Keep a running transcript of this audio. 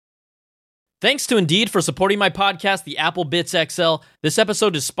Thanks to Indeed for supporting my podcast, The Apple Bits XL. This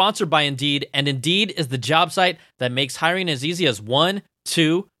episode is sponsored by Indeed, and Indeed is the job site that makes hiring as easy as 1,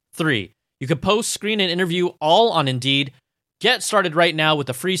 2, 3. You can post, screen, and interview all on Indeed. Get started right now with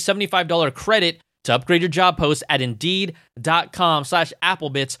a free $75 credit to upgrade your job post at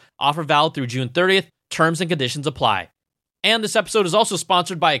Indeed.com/AppleBits. Offer valid through June 30th. Terms and conditions apply. And this episode is also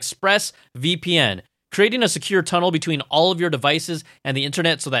sponsored by ExpressVPN, creating a secure tunnel between all of your devices and the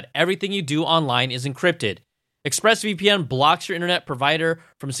internet so that everything you do online is encrypted. ExpressVPN blocks your internet provider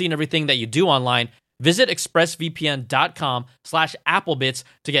from seeing everything that you do online. Visit expressvpn.com/applebits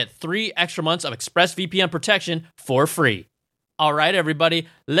to get 3 extra months of ExpressVPN protection for free. All right, everybody,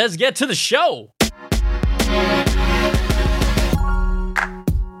 let's get to the show.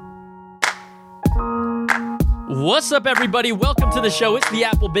 What's up, everybody? Welcome to the show. It's the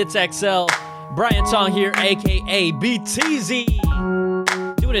Apple Bits XL. Brian Tong here, aka BTZ.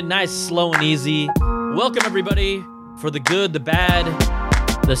 Doing it nice, slow, and easy. Welcome, everybody, for the good, the bad,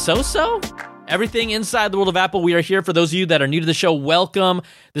 the so-so. Everything inside the world of Apple. We are here. For those of you that are new to the show, welcome.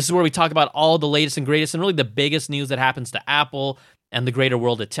 This is where we talk about all the latest and greatest and really the biggest news that happens to Apple and the greater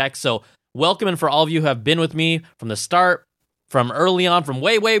world of tech. So welcome, and for all of you who have been with me from the start, from early on, from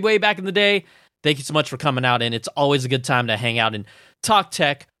way, way, way back in the day, thank you so much for coming out, and it's always a good time to hang out and talk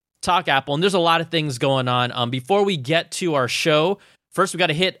tech, talk Apple, and there's a lot of things going on. Before we get to our show, first we got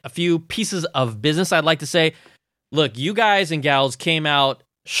to hit a few pieces of business. I'd like to say, look, you guys and gals came out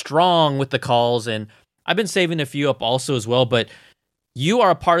strong with the calls, and I've been saving a few up also as well, but you are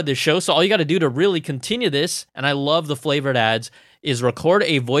a part of this show, so all you got to do to really continue this, and I love the flavored ads, is record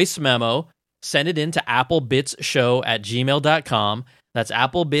a voice memo, send it in to applebitsshow@gmail.com. That's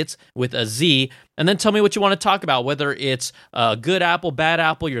applebits with a Z. And then tell me what you want to talk about, whether it's good Apple, bad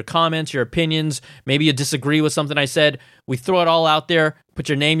Apple, your comments, your opinions. Maybe you disagree with something I said. We throw it all out there. Put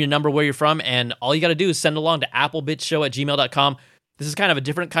your name, your number, where you're from, and all you got to do is send along to applebitsshow@gmail.com. This is kind of a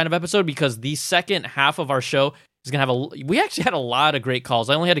different kind of episode because the second half of our show is going to have we actually had a lot of great calls.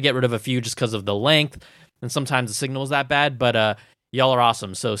 I only had to get rid of a few just because of the length, and sometimes the signal is that bad, but y'all are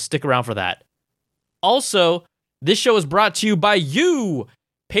awesome, so stick around for that. Also, this show is brought to you by you.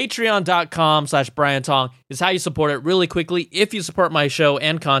 Patreon.com/Brian Tong is how you support it. Really quickly, if you support my show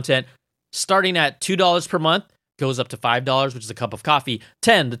and content, starting at $2 per month, goes up to $5, which is a cup of coffee,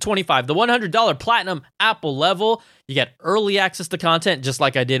 $10, the $25, the $100 platinum Apple level. You get early access to content, just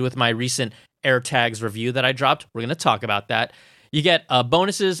like I did with my recent AirTags review that I dropped. We're going to talk about that. You get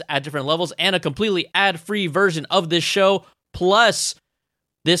bonuses at different levels and a completely ad-free version of this show. Plus,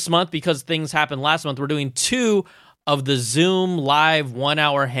 this month, because things happened last month, we're doing 2 of the Zoom live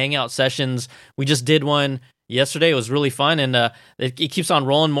 1-hour hangout sessions. We just did one yesterday. It was really fun, and it keeps on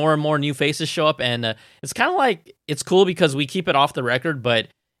rolling. More and more new faces show up, and it's kind of like, it's cool because we keep it off the record, but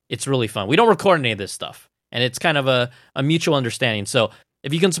it's really fun. We don't record any of this stuff, and it's kind of a mutual understanding. So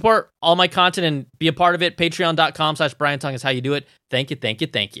if you can support all my content and be a part of it, patreon.com/Brian Tong is how you do it. Thank you, thank you,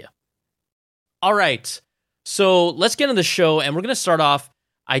 thank you. All right, so let's get into the show, and we're going to start off.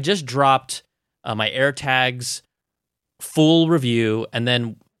 I just dropped my AirTags full review, and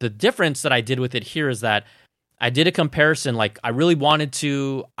then the difference that I did with it here is that I did a comparison. Like, I really wanted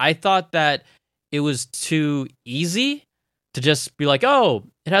to, I thought that it was too easy to just be like, oh,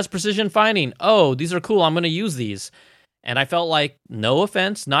 it has precision finding. Oh, these are cool. I'm going to use these. And I felt like, no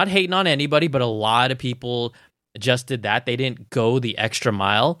offense, not hating on anybody, but a lot of people just did that. They didn't go the extra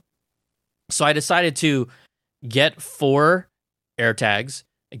mile. So I decided to get 4 AirTags,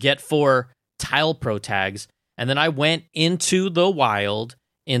 get 4 Tile Pro tags, and then I went into the wild,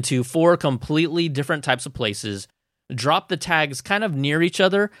 into 4 completely different types of places, dropped the tags kind of near each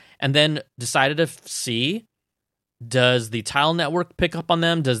other, and then decided to see, does the Tile network pick up on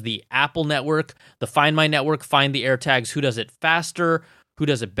them? Does the Apple network, the Find My network, find the AirTags? Who does it faster? Who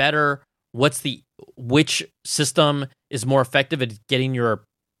does it better? Which system is more effective at getting your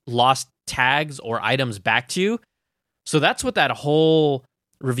lost tags or items back to you? So that's what that whole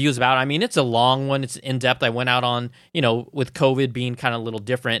review is about. I mean, it's a long one. It's in depth. I went out on, with COVID being kind of a little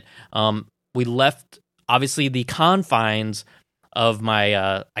different. We left, obviously, the confines of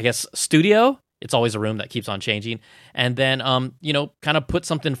my, studio. It's always a room that keeps on changing. And then, kind of put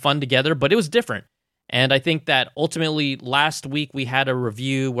something fun together, but it was different. And I think that ultimately last week we had a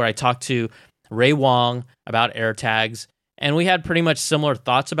review where I talked to Ray Wong about AirTags, and we had pretty much similar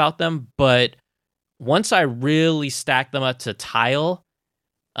thoughts about them. But once I really stacked them up to Tile,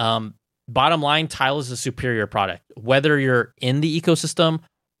 bottom line, Tile is a superior product, whether you're in the ecosystem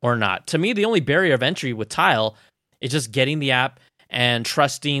or not. To me, the only barrier of entry with Tile is just getting the app and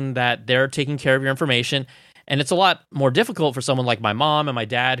trusting that they're taking care of your information. And it's a lot more difficult for someone like my mom and my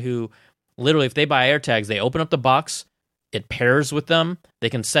dad who literally, if they buy AirTags, they open up the box, it pairs with them, they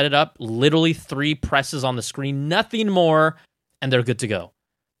can set it up, literally 3 presses on the screen, nothing more, and they're good to go.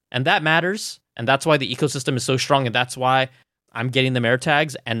 And that matters, and that's why the ecosystem is so strong, and that's why I'm getting them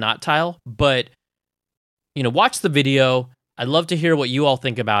AirTags and not Tile. But, watch the video. I'd love to hear what you all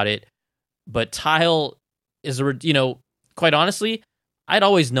think about it. But Tile is, quite honestly, I'd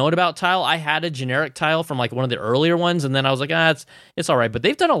always known about Tile. I had a generic Tile from like one of the earlier ones, and then I was like, it's all right. But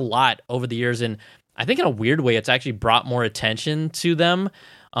they've done a lot over the years, and I think in a weird way, it's actually brought more attention to them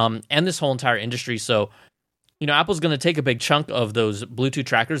and this whole entire industry. So, Apple's going to take a big chunk of those Bluetooth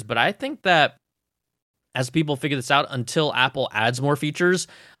trackers, but I think that as people figure this out, until Apple adds more features,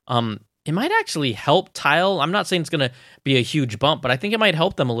 it might actually help Tile. I'm not saying it's going to be a huge bump, but I think it might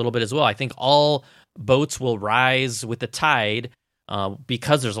help them a little bit as well. I think all boats will rise with the tide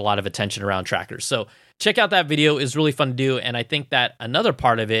because there's a lot of attention around trackers. So check out that video. It's really fun to do. And I think that another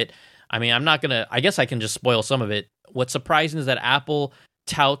part of it, I guess I can just spoil some of it. What's surprising is that Apple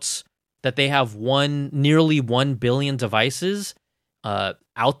touts that they have nearly 1 billion devices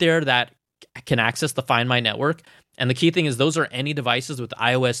out there that can access the Find My network. And the key thing is those are any devices with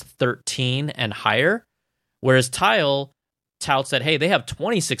iOS 13 and higher, whereas Tile touts that, hey, they have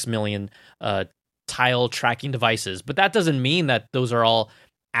 26 million Tile tracking devices. But that doesn't mean that those are all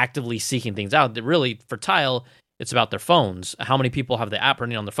actively seeking things out. Really, for Tile, it's about their phones. How many people have the app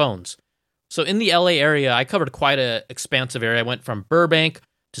running on their phones? So in the LA area, I covered quite an expansive area. I went from Burbank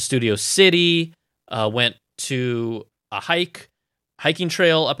to Studio City, went to a hiking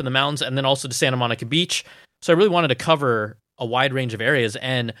trail up in the mountains, and then also to Santa Monica Beach. So I really wanted to cover a wide range of areas.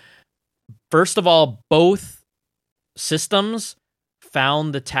 And first of all, both systems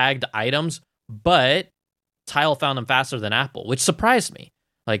found the tagged items, but Tile found them faster than Apple, which surprised me.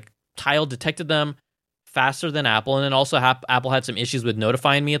 Like, Tile detected them faster than Apple, and then also Apple had some issues with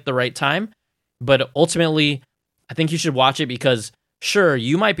notifying me at the right time. But ultimately, I think you should watch it because, sure,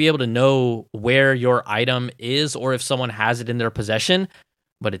 you might be able to know where your item is or if someone has it in their possession,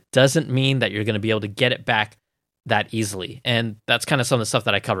 but it doesn't mean that you're going to be able to get it back that easily. And that's kind of some of the stuff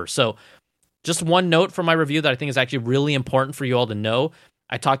that I cover. So just one note from my review that I think is actually really important for you all to know.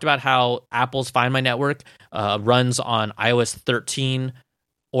 I talked about how Apple's Find My network runs on iOS 13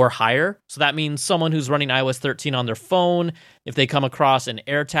 or higher. So that means someone who's running iOS 13 on their phone, if they come across an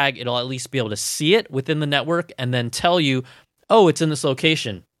AirTag, it'll at least be able to see it within the network and then tell you, oh, it's in this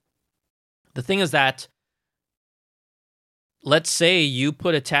location. The thing is that, let's say you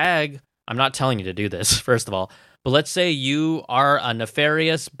put a tag, I'm not telling you to do this, first of all, but let's say you are a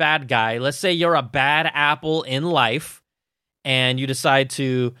nefarious bad guy. Let's say you're a bad apple in life and you decide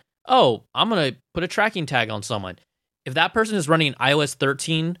to, I'm going to put a tracking tag on someone. If that person is running iOS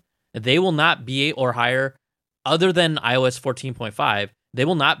 13, they will not be, or higher, other than iOS 14.5, they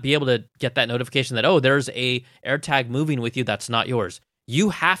will not be able to get that notification that, there's a AirTag moving with you that's not yours. You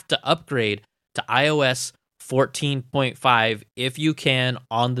have to upgrade to iOS 14.5 if you can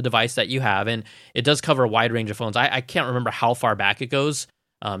on the device that you have. And it does cover a wide range of phones. I can't remember how far back it goes.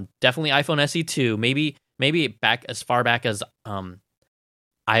 Definitely iPhone SE2, maybe back as far back as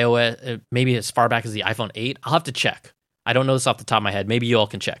iOS, maybe as far back as the iPhone 8. I'll have to check. I don't know this off the top of my head. Maybe you all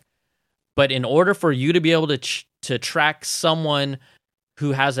can check. But in order for you to be able to track someone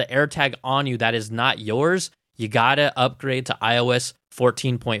who has an AirTag on you that is not yours, you gotta upgrade to iOS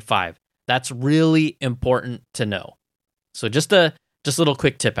 14.5. That's really important to know. So just a little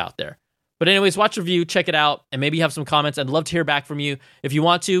quick tip out there. But anyways, watch the review, check it out, and maybe you have some comments. I'd love to hear back from you. If you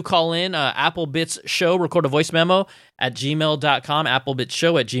want to, call in Apple Bits Show, record a voice memo at gmail.com,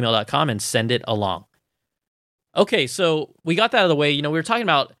 applebitsshow@gmail.com, and send it along. Okay, so we got that out of the way. We were talking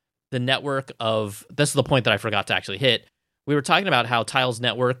about the network of, this is the point that I forgot to actually hit. We were talking about how Tile's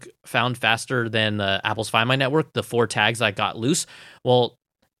network found faster than Apple's Find My network, the 4 tags that got loose. Well,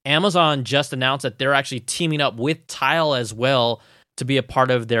 Amazon just announced that they're actually teaming up with Tile as well to be a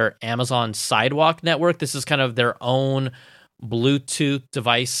part of their Amazon Sidewalk network. This is kind of their own Bluetooth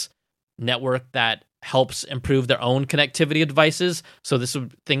device network that helps improve their own connectivity of devices. So this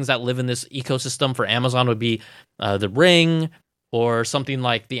would, things that live in this ecosystem for Amazon would be the Ring or something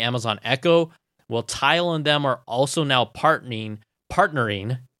like the Amazon Echo. Well, Tile and them are also now partnering,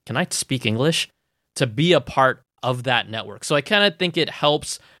 can I speak English? To be a part of that network. So I kind of think it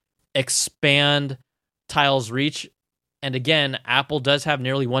helps expand Tile's reach. And again, Apple does have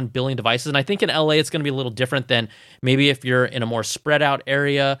nearly 1 billion devices. And I think in LA, it's going to be a little different than maybe if you're in a more spread out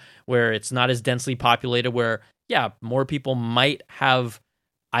area where it's not as densely populated, where, more people might have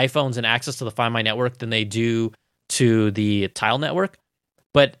iPhones and access to the Find My network than they do to the Tile network.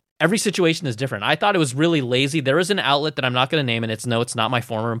 But every situation is different. I thought it was really lazy. There is an outlet that I'm not going to name, and it's not my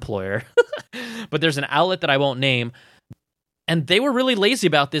former employer, but there's an outlet that I won't name. And they were really lazy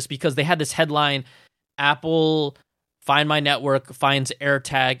about this because they had this headline, Apple Find My Network finds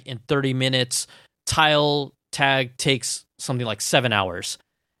AirTag in 30 minutes. Tile tag takes something like 7 hours.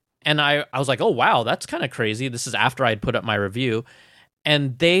 And I was like, oh, wow, that's kind of crazy. This is after I'd put up my review.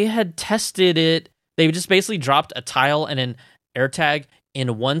 And they had tested it. They just basically dropped a tile and an AirTag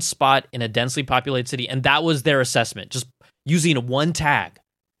in one spot in a densely populated city. And that was their assessment, just using one tag.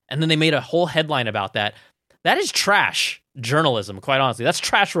 And then they made a whole headline about that. That is trash journalism, quite honestly. That's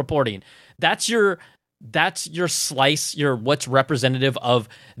trash reporting. That's your slice, what's representative of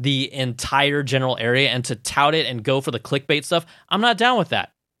the entire general area, and to tout it and go for the clickbait stuff, I'm not down with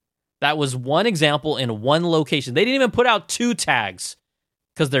that. That was one example in one location. They didn't even put out 2 tags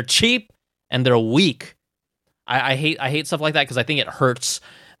because they're cheap and they're weak. I hate stuff like that because I think it hurts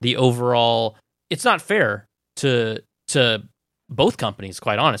the overall. It's not fair to both companies,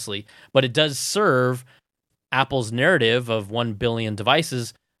 quite honestly, but it does serve Apple's narrative of 1 billion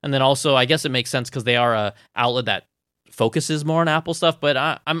devices. And then also, I guess it makes sense because they are a outlet that focuses more on Apple stuff, but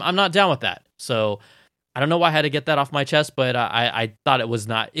I'm not down with that. So I don't know why I had to get that off my chest, but I thought it was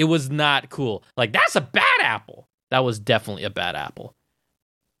not cool. Like, that's a bad Apple. That was definitely a bad Apple.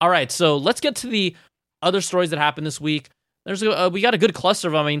 All right, so let's get to the other stories that happened this week. We got a good cluster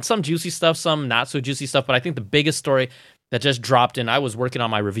of them. I mean, some juicy stuff, some not so juicy stuff, but I think the biggest story that just dropped in, I was working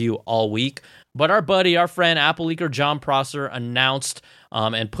on my review all week, but our friend, Apple leaker Jon Prosser announced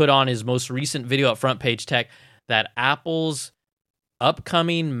and put on his most recent video at Front Page Tech that Apple's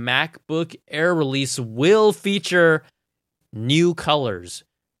upcoming MacBook Air release will feature new colors,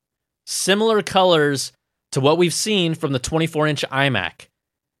 similar colors to what we've seen from the 24-inch iMac.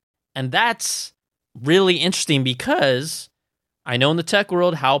 And that's really interesting because I know in the tech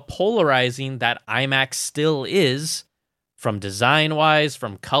world how polarizing that iMac still is, from design-wise,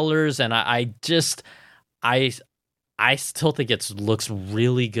 from colors, and I still think it looks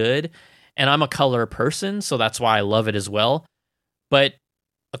really good, and I'm a color person, so that's why I love it as well. But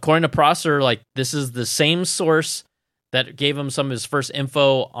according to Prosser, like, this is the same source that gave him some of his first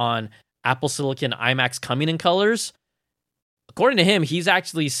info on Apple Silicon iMacs coming in colors. According to him, he's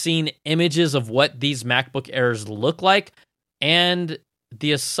actually seen images of what these MacBook Airs look like, and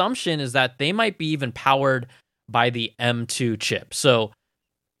the assumption is that they might be even powered by the M2 chip. So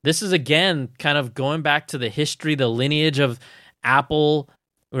this is, again, kind of going back to the history, the lineage of Apple,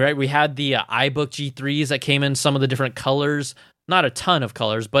 right? We had the iBook G3s that came in some of the different colors, not a ton of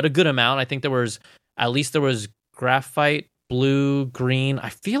colors, but a good amount. I think there was graphite, blue, green. I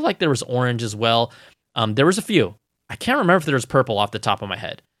feel like there was orange as well. There was a few. I can't remember if there was purple off the top of my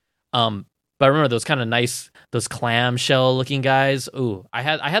head. But I remember those kind of nice, those clamshell looking guys. Ooh, I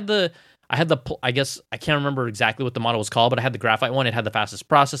had the, I guess I can't remember exactly what the model was called, but I had the graphite one. It had the fastest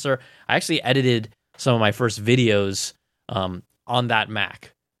processor. I actually edited some of my first videos on that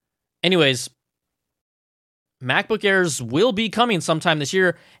Mac. Anyways, MacBook Airs will be coming sometime this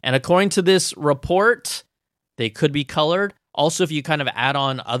year, and according to this report, they could be colored. Also, if you kind of add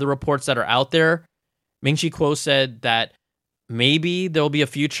on other reports that are out there, Ming-Chi Kuo said that maybe there'll be a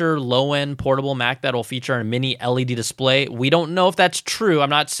future low-end portable Mac that will feature a mini LED display. We don't know if that's true. I'm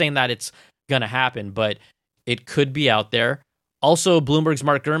not saying that it's going to happen, but it could be out there. Also, Bloomberg's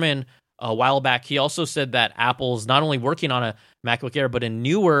Mark Gurman, a while back, he also said that Apple's not only working on a MacBook Air, but a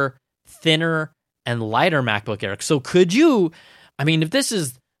newer, thinner, and lighter MacBook Air. So could you, I mean, if this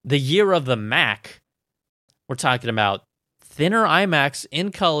is the year of the Mac, we're talking about thinner iMacs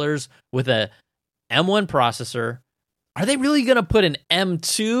in colors with a M1 processor. Are they really going to put an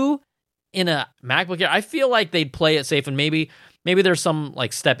M2 in a MacBook Air? I feel like they'd play it safe, and maybe there's some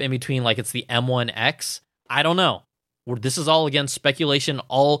like step in between, like it's the M1X. I don't know. This is all, again, speculation.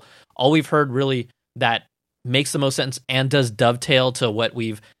 All we've heard really that makes the most sense and does dovetail to what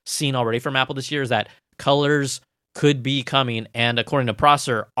we've seen already from Apple this year is that colors could be coming, and according to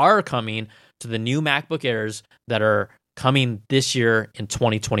Prosser, are coming to the new MacBook Airs that are coming this year in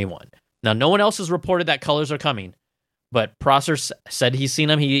 2021. Now, no one else has reported that colors are coming, but Prosser said he's seen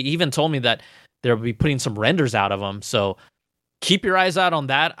them. He even told me that they'll be putting some renders out of them. So keep your eyes out on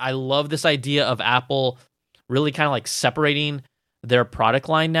that. I love this idea of Apple really kind of like separating their product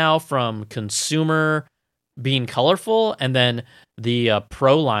line now from consumer being colorful, and then the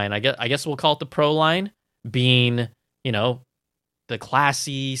Pro line. I guess we'll call it the Pro line being, the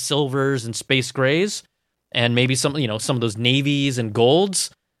classy silvers and space grays, and maybe some of those navies and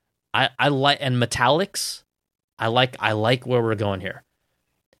golds. I like, and metallics. I like where we're going here.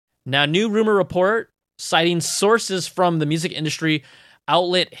 Now, new rumor report citing sources from the music industry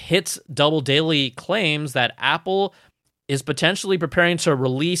outlet Hits Double Daily claims that Apple is potentially preparing to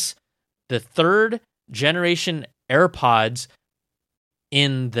release the third generation AirPods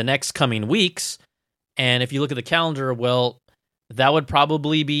in the next coming weeks. And if you look at the calendar, well, that would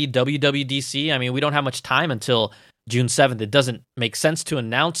probably be WWDC. I mean, we don't have much time until June 7th. It doesn't make sense to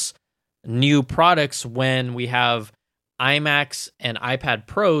announce new products when we have iMacs and iPad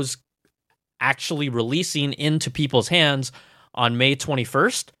Pros actually releasing into people's hands on May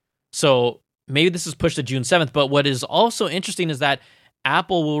 21st. So maybe this is pushed to June 7th. But what is also interesting is that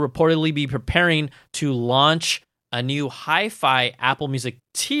Apple will reportedly be preparing to launch a new hi-fi Apple Music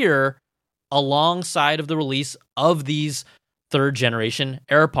tier alongside of the release of these third generation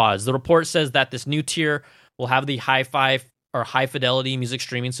AirPods. The report says that this new tier will have the hi-fi or high fidelity music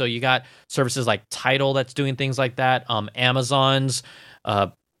streaming. So you got services like Tidal that's doing things like that. Amazon's,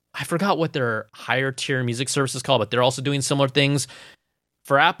 I forgot what their higher tier music service is called, but they're also doing similar things.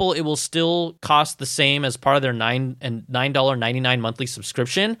 For Apple, it will still cost the same as part of their $9.99 monthly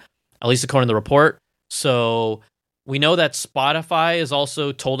subscription, at least according to the report. So we know that Spotify has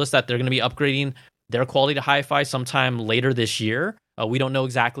also told us that they're going to be upgrading their quality to hi-fi sometime later this year. We don't know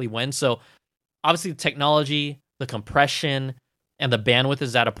exactly when. So obviously the technology, the compression, and the bandwidth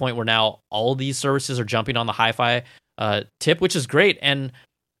is at a point where now all these services are jumping on the hi-fi tip, which is great. And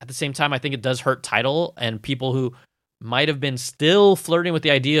at the same time, I think it does hurt Tidal and people who might have been still flirting with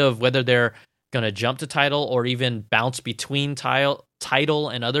the idea of whether they're going to jump to Tidal or even bounce between Tidal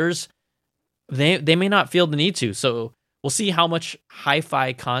and others. They may not feel the need to. So we'll see how much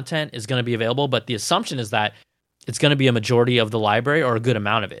hi-fi content is going to be available, but the assumption is that it's going to be a majority of the library or a good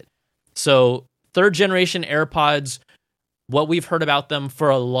amount of it. So third generation AirPods, what we've heard about them for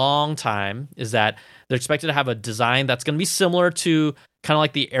a long time is that they're expected to have a design that's going to be similar to kind of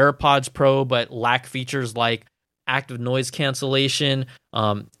like the AirPods Pro, but lack features like active noise cancellation.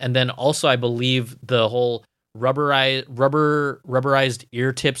 And then also, I believe the whole rubberized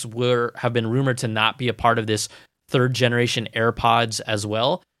ear tips have been rumored to not be a part of this third generation AirPods as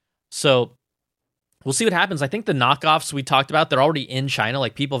well. So we'll see what happens. I think the knockoffs we talked about, they're already in China.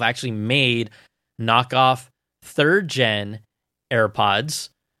 Like people have actually made knockoff third gen AirPods.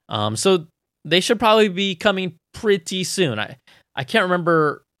 So they should probably be coming pretty soon. I can't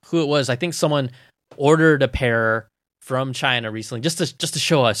remember who it was. I think someone ordered a pair from China recently just to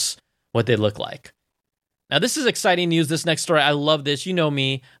show us what they look like. Now, this is exciting news, this next story. I love this. You know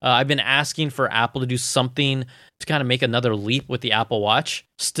me. I've been asking for Apple to do something to kind of make another leap with the Apple Watch.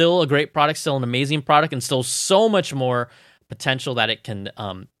 Still a great product, still an amazing product, and still so much more potential that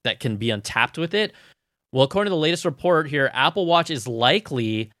can be untapped with it. Well, according to the latest report here, Apple Watch is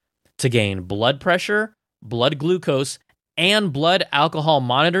likely to gain blood pressure, blood glucose, and blood alcohol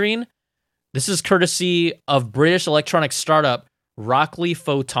monitoring. This is courtesy of British electronic startup Rockley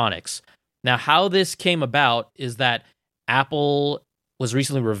Photonics. Now, how this came about is that Apple was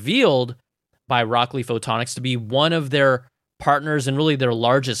recently revealed by Rockley Photonics to be one of their partners and really their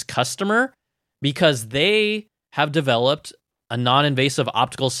largest customer because they have developed a non-invasive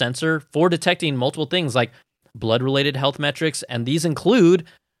optical sensor for detecting multiple things like blood-related health metrics, and these include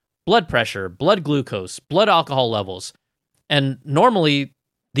blood pressure, blood glucose, blood alcohol levels. And normally,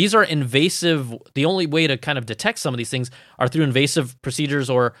 these are invasive. The only way to kind of detect some of these things are through invasive procedures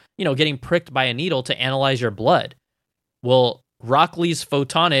or, getting pricked by a needle to analyze your blood. Well, Rockley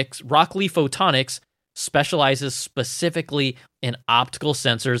Photonics specializes specifically in optical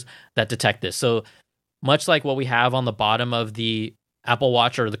sensors that detect this. So much like what we have on the bottom of the Apple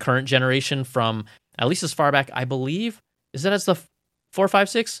Watch or the current generation from at least as far back, I believe, is that as the 4, 5,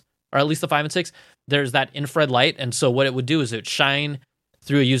 6, or at least the 5 and 6, there's that infrared light. And so what it would do is it would shine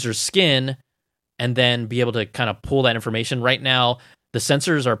through a user's skin and then be able to kind of pull that information. Right now, the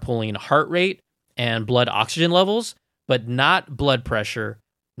sensors are pulling heart rate and blood oxygen levels, but not blood pressure,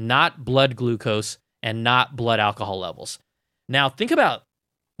 not blood glucose, and not blood alcohol levels. Now, think about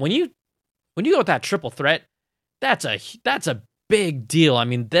when you go with that triple threat, that's a big deal. I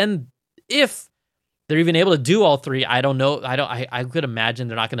mean, then if they're even able to do all three, I don't know. I could imagine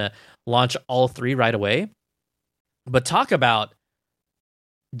they're not going to launch all three right away. But talk about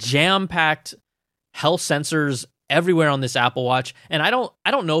jam-packed health sensors everywhere on this Apple Watch. And I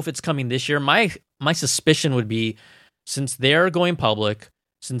don't know if it's coming this year. My suspicion would be, since they're going public,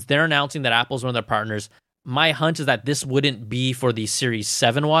 since they're announcing that Apple's one of their partners, my hunch is that this wouldn't be for the Series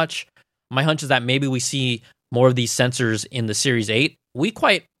 7 watch. My hunch is that maybe we see more of these sensors in the Series 8.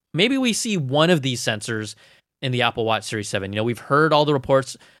 Maybe we see one of these sensors in the Apple Watch Series 7. We've heard all the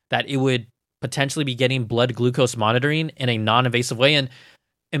reports that it would potentially be getting blood glucose monitoring in a non-invasive way. And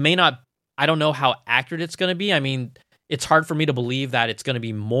it may not, I don't know how accurate it's going to be. I mean, it's hard for me to believe that it's going to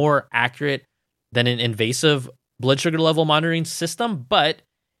be more accurate than an invasive blood sugar level monitoring system. But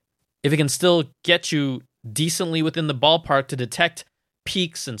if it can still get you decently within the ballpark to detect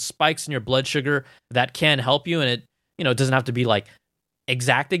peaks and spikes in your blood sugar, that can help you. And it, it doesn't have to be like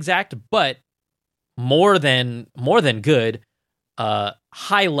exact, but more than good,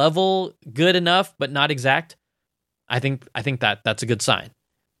 high level, good enough, but not exact. I think that's a good sign.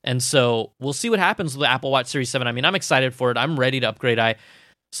 And so we'll see what happens with the Apple Watch Series 7. I mean, I'm excited for it. I'm ready to upgrade.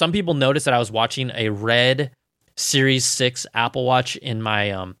 Some people noticed that I was watching a red Series 6 Apple Watch in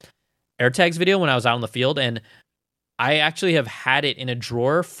my AirTags video when I was out in the field, and I actually have had it in a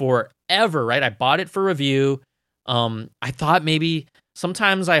drawer forever, right? I bought it for review. I thought maybe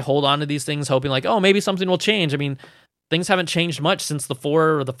sometimes I hold on to these things hoping like, oh, maybe something will change. I mean, things haven't changed much since the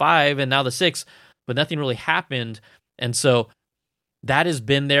 4 or the 5 and now the 6, but nothing really happened. And so that has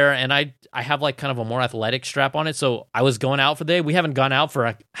been there, and I have like kind of a more athletic strap on it. So I was going out for the day. We haven't gone out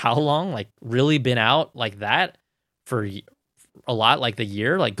for how long? Like really been out like that for a lot, like the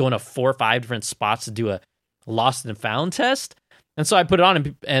year, like going to 4 or 5 different spots to do a lost and found test. And so I put it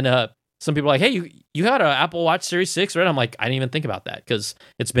on, and some people are like, hey, you had an Apple Watch Series 6, right? I'm like, I didn't even think about that because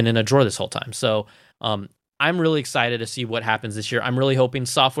it's been in a drawer this whole time. So I'm really excited to see what happens this year. I'm really hoping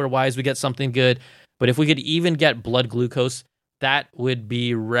software-wise we get something good. But if we could even get blood glucose, that would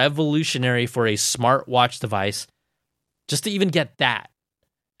be revolutionary for a smartwatch device, just to even get that.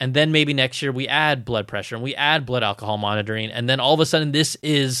 And then maybe next year we add blood pressure and we add blood alcohol monitoring. And then all of a sudden this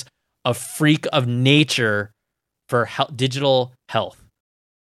is a freak of nature for digital health.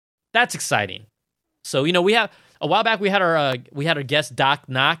 That's exciting. So, we have a while back we had our guest Doc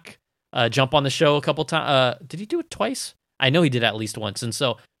Knock jump on the show a couple times. Did he do it twice? I know he did at least once. And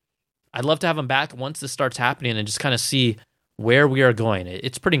so I'd love to have him back once this starts happening and just kind of see where we are going.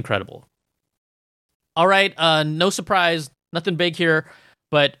 It's pretty incredible. All right, no surprise, nothing big here,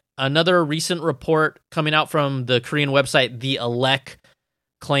 but another recent report coming out from the Korean website, The Elec,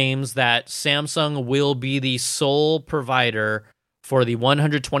 claims that Samsung will be the sole provider for the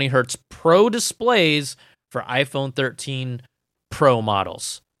 120 hertz Pro displays for iPhone 13 Pro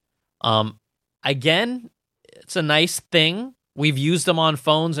models. Again, it's a nice thing. We've used them on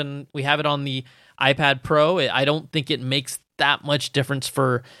phones and we have it on the iPad Pro. I don't think it makes that much difference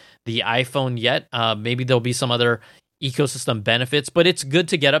for the iPhone yet. Maybe there'll be some other ecosystem benefits, but it's good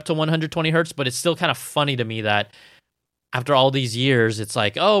to get up to 120 hertz. But it's still kind of funny to me that after all these years, it's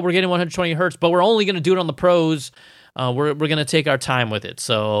like, oh, we're getting 120 hertz, but we're only going to do it on the Pros. We're going to take our time with it.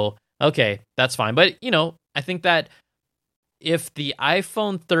 So, okay, that's fine. But, I think that if the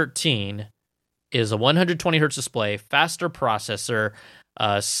iPhone 13 is a 120 hertz display, faster processor,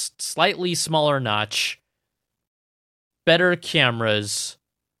 slightly smaller notch, better cameras.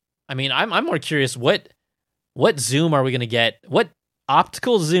 I mean, I'm more curious what zoom are we going to get? What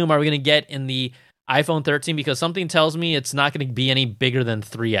optical zoom are we going to get in the iPhone 13? Because something tells me it's not going to be any bigger than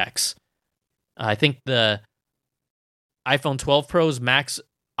 3x. I think the iPhone 12 Pro's max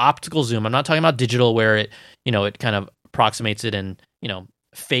optical zoom, I'm not talking about digital where it kind of approximates it and,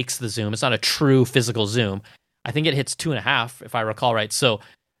 fakes the zoom. It's not a true physical zoom. I think it hits 2.5 if I recall right. So,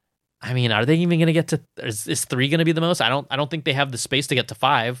 I mean, are they even going to get to, is 3 going to be the most? I don't think they have the space to get to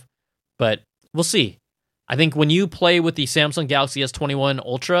 5, but we'll see. I think when you play with the Samsung Galaxy S21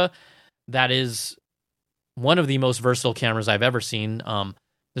 Ultra, that is one of the most versatile cameras I've ever seen.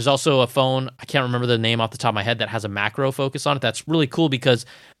 There's also a phone, I can't remember the name off the top of my head, that has a macro focus on it. That's really cool because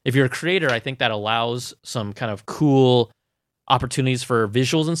if you're a creator, I think that allows some kind of cool opportunities for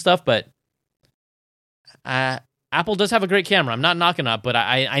visuals and stuff. But Apple does have a great camera. I'm not knocking it, but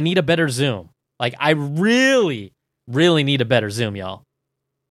I need a better zoom. Like, I really, really need a better zoom, y'all.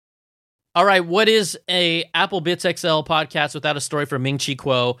 All right, what is a Apple Bits XL podcast without a story from Ming-Chi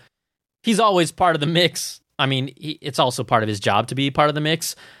Kuo? He's always part of the mix. I mean, it's also part of his job to be part of the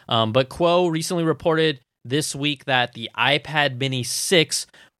mix. But Kuo recently reported this week that the iPad Mini 6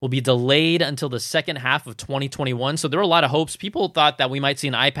 will be delayed until the second half of 2021. So there were a lot of hopes. People thought that we might see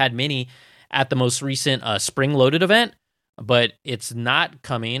an iPad Mini at the most recent Spring Loaded event, but it's not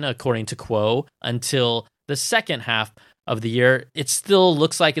coming, according to Kuo, until the second half of the year. It still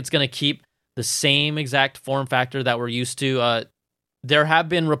looks like it's going to keep the same exact form factor that we're used to. There have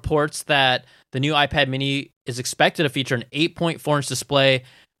been reports that the new iPad Mini is expected to feature an 8.4-inch display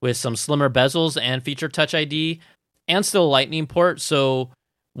with some slimmer bezels and feature Touch ID and still a Lightning port. So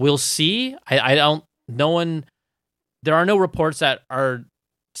we'll see. There are no reports that are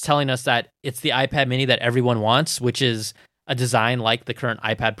telling us that it's the iPad Mini that everyone wants, which is a design like the current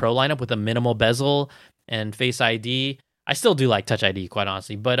iPad Pro lineup with a minimal bezel and Face ID. I still do like Touch ID, quite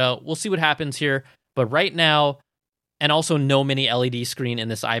honestly, but we'll see what happens here. But right now, and also no mini LED screen in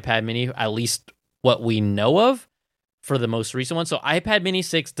this iPad mini, at least what we know of for the most recent one. So iPad mini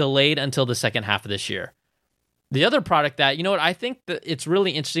 6 delayed until the second half of this year. The other product that, you know what, I think that it's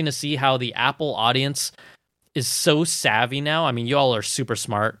really interesting to see how the Apple audience is so savvy now. I mean, you all are super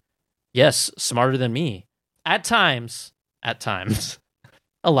smart. Yes, smarter than me. At times,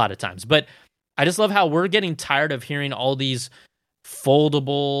 a lot of times. But I just love how we're getting tired of hearing all these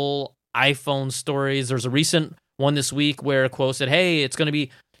foldable iPhone stories. There's a recent one this week where Quo said, hey, it's going to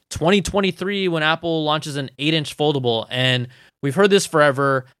be 2023 when Apple launches an 8-inch foldable. And we've heard this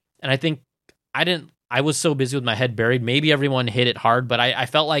forever. And I think I was so busy with my head buried. Maybe everyone hit it hard, but I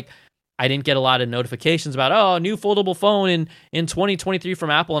felt like I didn't get a lot of notifications about, a new foldable phone in 2023 from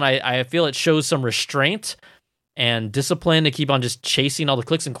Apple. And I feel it shows some restraint and discipline to keep on just chasing all the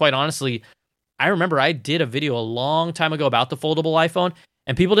clicks. And quite honestly, I remember I did a video a long time ago about the foldable iPhone,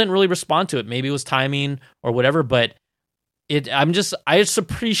 and people didn't really respond to it. Maybe it was timing or whatever, but I just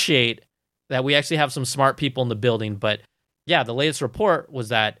appreciate that we actually have some smart people in the building. But yeah, the latest report was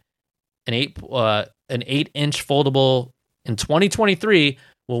that an 8-inch foldable in 2023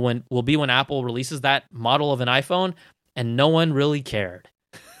 will be when Apple releases that model of an iPhone, and no one really cared.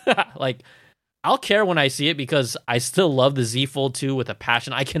 Like, I'll care when I see it because I still love the Z Fold 2 with a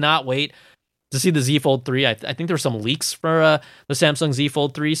passion. I cannot wait to see the Z Fold 3. I think there were some leaks for the Samsung Z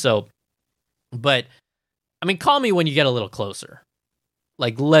Fold 3. So, but I mean, call me when you get a little closer.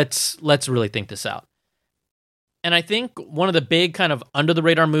 Like, let's really think this out. And I think one of the big kind of under the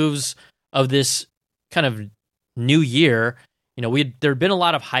radar moves of this kind of new year, you know, there'd been a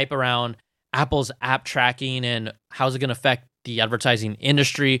lot of hype around Apple's app tracking and how's it going to affect the advertising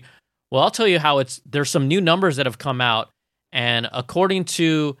industry. Well, I'll tell you how there's some new numbers that have come out, and according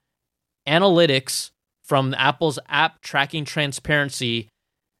to analytics from Apple's app tracking transparency,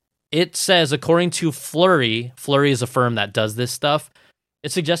 it says, according to Flurry is a firm that does this stuff,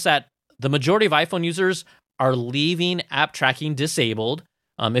 it suggests that the majority of iPhone users are leaving app tracking disabled.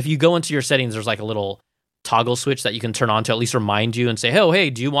 If you go into your settings, there's like a little toggle switch that you can turn on to at least remind you and say, oh, hey,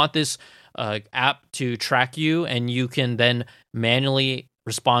 do you want this app to track you? And you can then manually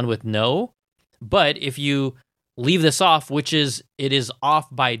respond with no. But if you leave this off, it is off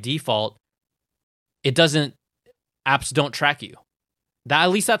by default, apps don't track you. At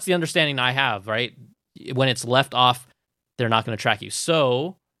least that's the understanding I have, right? When it's left off, they're not going to track you.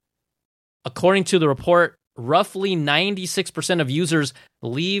 So, according to the report, roughly 96% of users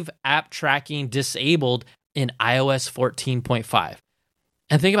leave app tracking disabled in iOS 14.5.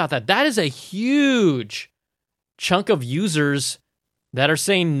 And think about that. That is a huge chunk of users that are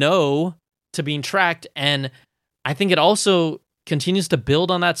saying no to being tracked. And I think it also continues to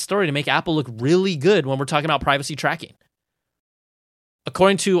build on that story to make Apple look really good when we're talking about privacy tracking.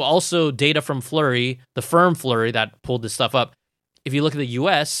 According to also data from Flurry, the firm Flurry that pulled this stuff up, if you look at the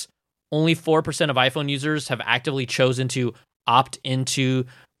US, only 4% of iPhone users have actively chosen to opt into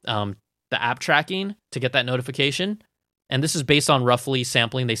the app tracking to get that notification. And this is based on roughly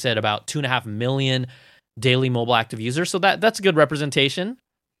sampling, they said, about 2.5 million daily mobile active users. So that's a good representation.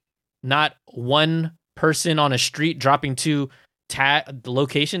 Not one person on a street dropping two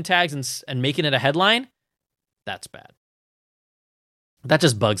location tags and making it a headline. That's bad. That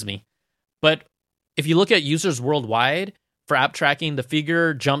just bugs me. But if you look at users worldwide for app tracking, the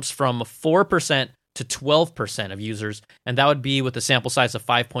figure jumps from 4% to 12% of users, and that would be with a sample size of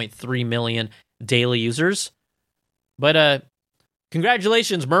 5.3 million daily users. But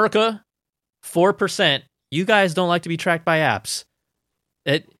congratulations, America. 4%. You guys don't like to be tracked by apps.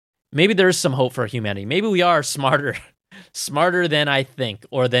 Maybe there is some hope for humanity. Maybe we are smarter than I think,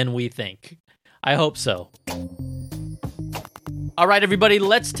 or than we think. I hope so. All right, everybody,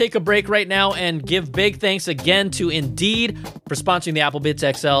 let's take a break right now and give big thanks again to Indeed for sponsoring the Apple Bits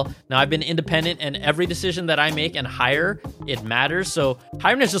XL. Now, I've been independent, and every decision that I make and hire, it matters. So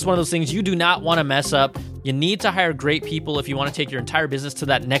hiring is just one of those things you do not want to mess up. You need to hire great people if you want to take your entire business to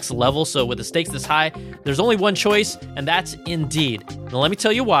that next level. So with the stakes this high, there's only one choice, and that's Indeed. Now, let me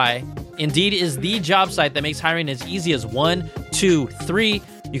tell you why. Indeed is the job site that makes hiring as easy as 1, 2, 3.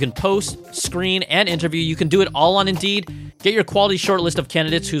 You can post, screen, and interview. You can do it all on Indeed. Get your quality short list of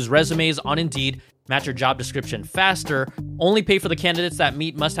candidates whose resumes on Indeed match your job description faster. Only pay for the candidates that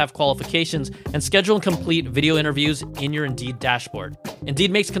meet must-have qualifications, and schedule and complete video interviews in your Indeed dashboard. Indeed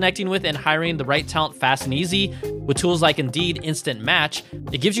makes connecting with and hiring the right talent fast and easy. With tools like Indeed Instant Match,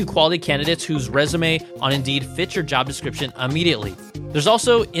 it gives you quality candidates whose resume on Indeed fits your job description immediately. There's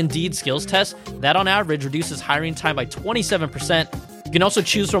also Indeed Skills Test that on average reduces hiring time by 27%. You can also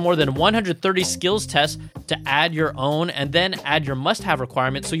choose from more than 130 skills tests to add your own, and then add your must-have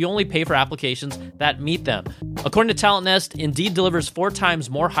requirements so you only pay for applications that meet them. According to Talent Nest, Indeed delivers 4 times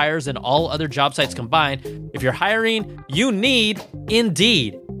more hires than all other job sites combined. If you're hiring, you need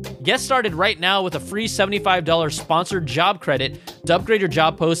Indeed. Get started right now with a free $75 sponsored job credit to upgrade your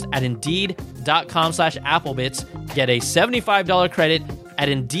job post at Indeed.com/Applebits. Get a $75 credit at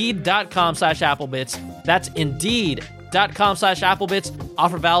Indeed.com/Applebits. That's Indeed.com/Applebits.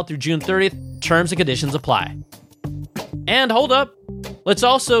 Offer valid through June 30th. Terms and conditions apply. And hold up. Let's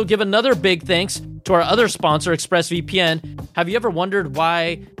also give another big thanks to our other sponsor, ExpressVPN. Have you ever wondered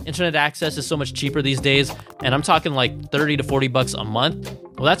why internet access is so much cheaper these days? And I'm talking like $30 to $40 a month.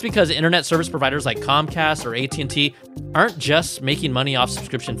 Well, that's because internet service providers like Comcast or AT&T aren't just making money off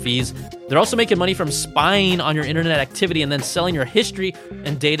subscription fees. They're also making money from spying on your internet activity and then selling your history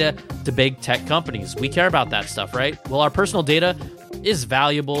and data to big tech companies. We care about that stuff, right? Well, our personal data is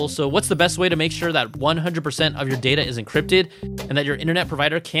valuable. So what's the best way to make sure that 100% of your data is encrypted and that your internet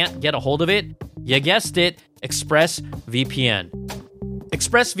provider can't get a hold of it? You guessed it, ExpressVPN.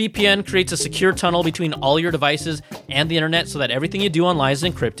 ExpressVPN creates a secure tunnel between all your devices and the internet so that everything you do online is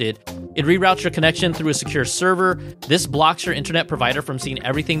encrypted. It reroutes your connection through a secure server. This blocks your internet provider from seeing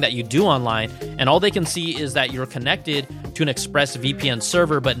everything that you do online, and all they can see is that you're connected to an ExpressVPN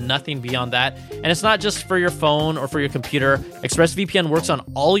server, but nothing beyond that. And it's not just for your phone or for your computer. ExpressVPN works on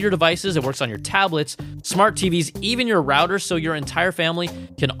all your devices. It works on your tablets, smart TVs, even your router, so your entire family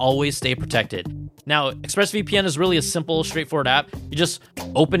can always stay protected. Now, ExpressVPN is really a simple, straightforward app. You just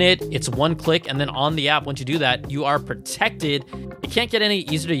open it, it's one click, and then on the app, once you do that, you are protected. It can't get any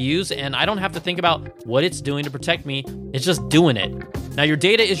easier to use, and I don't have to think about what it's doing to protect me. It's just doing it. Now, your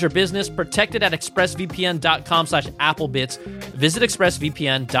data is your business. Protect it at expressvpn.com/Applebits. Visit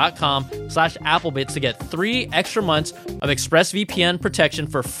expressvpn.com/Applebits to get 3 extra months of ExpressVPN protection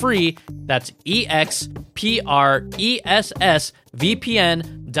for free. That's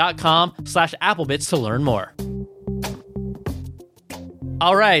expressvpn.com/Applebits to learn more.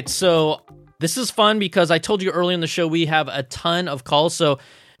 All right, so this is fun because I told you earlier in the show we have a ton of calls. So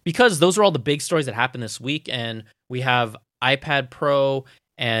because those are all the big stories that happened this week, and we have iPad Pro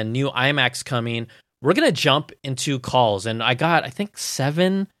and new iMacs coming, we're going to jump into calls. And I got, I think,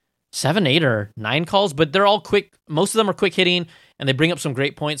 7, 8, or 9 calls, but they're all quick. Most of them are quick hitting, and they bring up some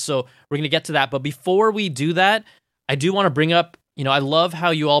great points. So we're going to get to that. But before we do that, I do want to bring up, I love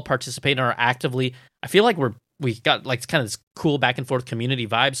how you all participate and are actively. I feel like we got like kind of this cool back and forth community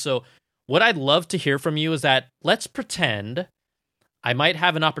vibe. So what I'd love to hear from you is that let's pretend I might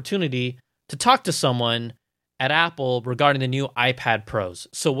have an opportunity to talk to someone at Apple regarding the new iPad Pros.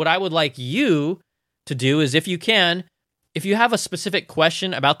 So what I would like you to do is, if you have a specific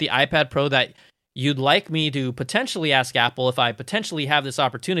question about the iPad Pro that you'd like me to potentially ask Apple, if I potentially have this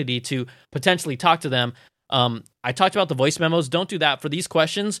opportunity to potentially talk to them. I talked about the voice memos. Don't do that. For these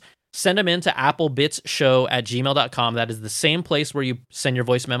questions, send them in to applebitsshow@gmail.com. That is the same place where you send your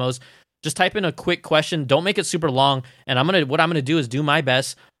voice memos. Just type in a quick question. Don't make it super long. And what I'm gonna do is do my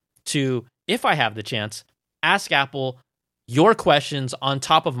best to, if I have the chance, ask Apple your questions on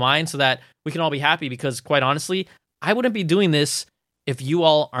top of mine so that we can all be happy, because quite honestly, I wouldn't be doing this if you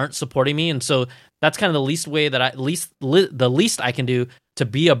all aren't supporting me. And so that's kind of the least way that the least I can do to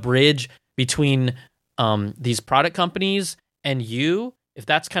be a bridge between these product companies and you. If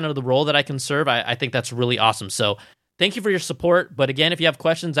that's kind of the role that I can serve, I think that's really awesome. So thank you for your support. But again, if you have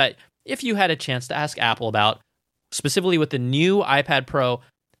questions that if you had a chance to ask Apple about, specifically with the new iPad Pro,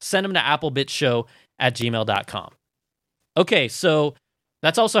 send them to applebitsshow@gmail.com. Okay, so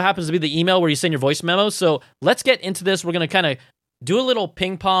that also happens to be the email where you send your voice memos. So let's get into this. We're going to kind of do a little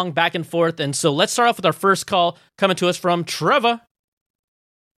ping pong back and forth. And so let's start off with our first call coming to us from Trevor.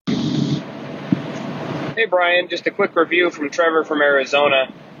 Hey, Brian, just a quick review from Trevor from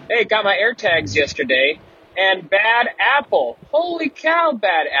Arizona. Hey, got my AirTags yesterday, and bad Apple. Holy cow,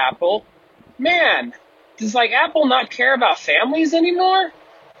 bad Apple. Man, does Apple not care about families anymore?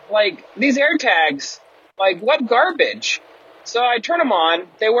 These AirTags, what garbage? So I turn them on.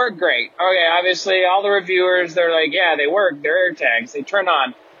 They work great. Okay, obviously, all the reviewers, they're like, yeah, they work. They're AirTags. They turn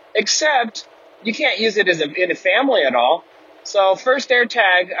on. Except, you can't use it in a family at all. So first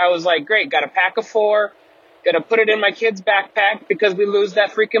AirTag, I was like, great, got a pack of 4. Got to put it in my kid's backpack because we lose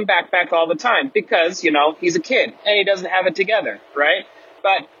that freaking backpack all the time because, he's a kid and he doesn't have it together, right?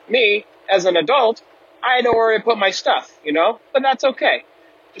 But me, as an adult, I know where I put my stuff, But that's okay.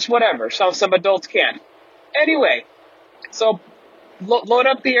 Just whatever. Some adults can't. Anyway, so load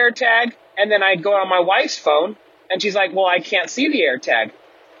up the AirTag, and then I'd go on my wife's phone, and she's like, well, I can't see the AirTag.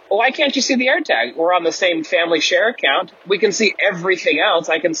 Well, why can't you see the AirTag? We're on the same family share account. We can see everything else.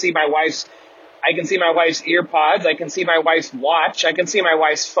 I can see my wife's earpods. I can see my wife's watch. I can see my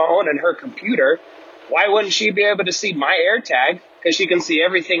wife's phone and her computer. Why wouldn't she be able to see my AirTag? Because she can see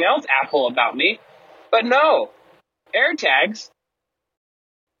everything else Apple about me. But no, AirTags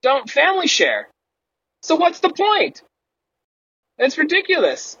don't family share. So what's the point? It's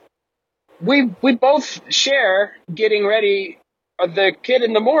ridiculous. We both share getting ready the kid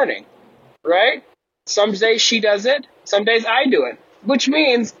in the morning, right? Some days she does it, some days I do it, which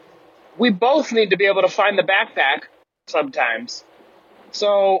means we both need to be able to find the backpack sometimes.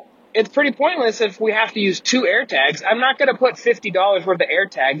 So it's pretty pointless if we have to use 2 AirTags. I'm not going to put $50 worth of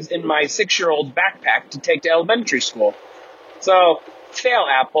AirTags in my 6-year-old backpack to take to elementary school. So fail,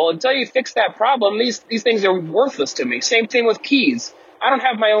 Apple. Until you fix that problem, these things are worthless to me. Same thing with keys. I don't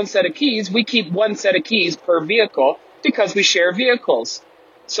have my own set of keys. We keep 1 set of keys per vehicle because we share vehicles.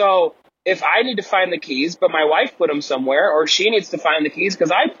 So if I need to find the keys, but my wife put them somewhere, or she needs to find the keys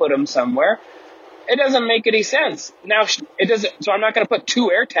because I put them somewhere, it doesn't make any sense. Now, it doesn't. So I'm not going to put 2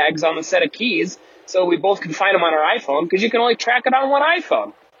 AirTags on the set of keys so we both can find them on our iPhone, because you can only track it on one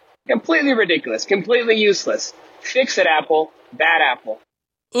iPhone. Completely ridiculous. Completely useless. Fix it, Apple. Bad Apple.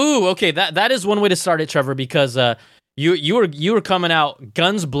 Ooh, okay. That is one way to start it, Trevor, because you were coming out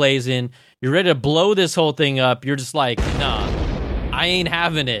guns blazing. You're ready to blow this whole thing up. You're just like, nah, I ain't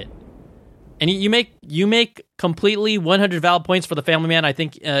having it. And you make completely 100 valid points for the family man. I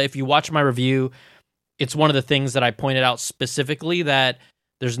think if you watch my review, it's one of the things that I pointed out specifically, that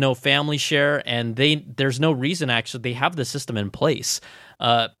there's no family share, and there's no reason, actually. They have the system in place.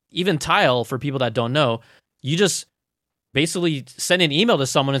 Even Tile, for people that don't know, you just basically send an email to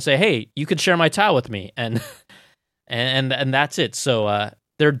someone and say, hey, you could share my Tile with me. And that's it. So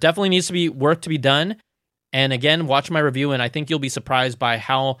there definitely needs to be work to be done. And again, watch my review, and I think you'll be surprised by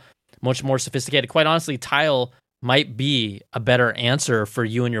how much more sophisticated. Quite honestly, Tile might be a better answer for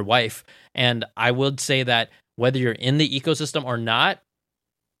you and your wife. And I would say that whether you're in the ecosystem or not,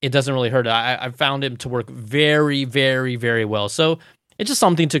 it doesn't really hurt. I've found him to work very, very, very well. So it's just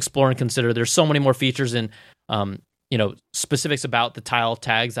something to explore and consider. There's so many more features and specifics about the Tile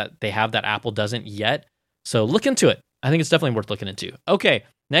tags that they have that Apple doesn't yet. So look into it. I think it's definitely worth looking into. Okay,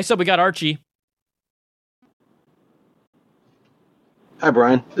 next up we got Archie. Hi,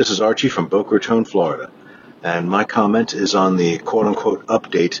 Brian. This is Archie from Boca Raton, Florida. And my comment is on the quote-unquote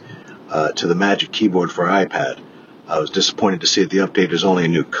update to the Magic Keyboard for iPad. I was disappointed to see that the update is only a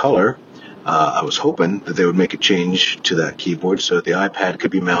new color. I was hoping that they would make a change to that keyboard so that the iPad could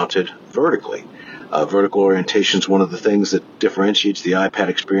be mounted vertically. Vertical orientation is one of the things that differentiates the iPad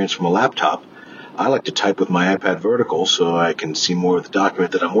experience from a laptop. I like to type with my iPad vertical so I can see more of the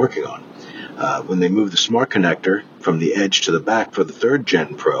document that I'm working on. When they moved the Smart Connector from the edge to the back for the 3rd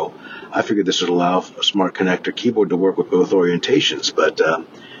Gen Pro, I figured this would allow a Smart Connector keyboard to work with both orientations, but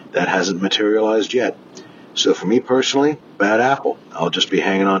that hasn't materialized yet. So for me personally, bad Apple. I'll just be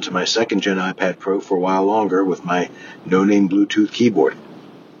hanging on to my 2nd Gen iPad Pro for a while longer with my no-name Bluetooth keyboard.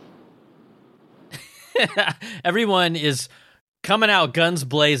 Everyone is coming out guns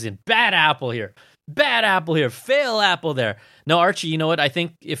blazing. Bad Apple here. Bad Apple here. Fail Apple there. No, Archie, you know what? I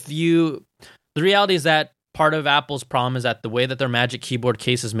think the reality is that part of Apple's problem is that the way that their Magic Keyboard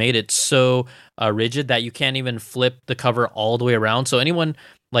case is made, it's so rigid that you can't even flip the cover all the way around. So anyone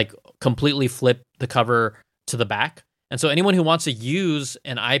completely flip the cover to the back. And so anyone who wants to use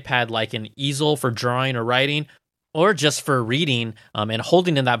an iPad like an easel for drawing or writing, or just for reading and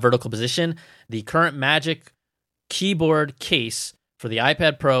holding in that vertical position, the current Magic Keyboard case for the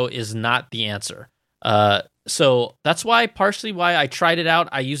iPad Pro is not the answer. So that's partially why I tried it out.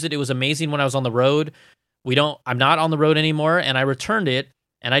 I used it. It was amazing when I was on the road. I'm not on the road anymore, and I returned it,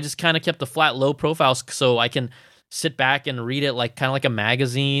 and I just kind of kept the flat, low profiles so I can sit back and read it kind of like a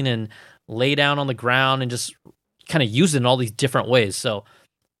magazine and lay down on the ground and just kind of use it in all these different ways. So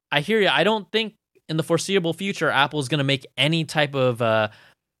I hear you. I don't think in the foreseeable future, Apple is going to make any type of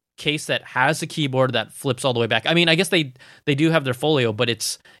case that has a keyboard that flips all the way back. I mean, I guess they do have their Folio, but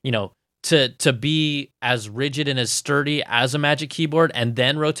it's, to be as rigid and as sturdy as a Magic Keyboard and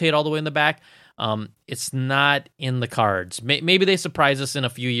then rotate all the way in the back, it's not in the cards. Maybe they surprise us in a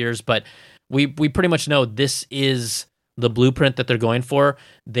few years, but we pretty much know this is the blueprint that they're going for.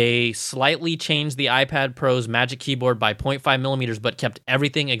 They slightly changed the iPad Pro's Magic Keyboard by 0.5 millimeters, but kept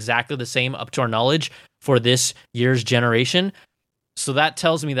everything exactly the same up to our knowledge for this year's generation. So that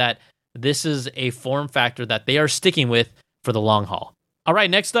tells me that this is a form factor that they are sticking with for the long haul. All right,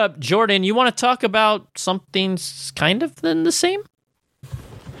 next up, Jordan, you want to talk about something kind of the same?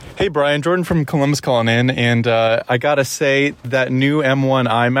 Hey, Brian, Jordan from Columbus calling in, and I gotta say that new M1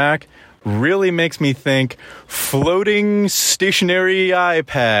 iMac really makes me think floating stationary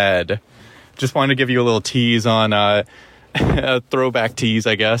iPad. Just wanted to give you a little tease on a throwback tease,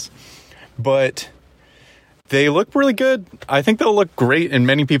 I guess. But They look really good. I think they'll look great in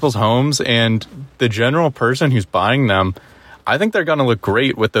many people's homes, and the general person who's buying them, I think they're going to look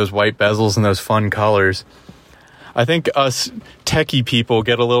great with those white bezels and those fun colors. I think us techie people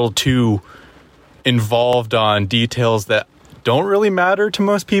get a little too involved on details that don't really matter to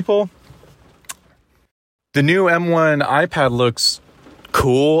most people. The new M1 iPad looks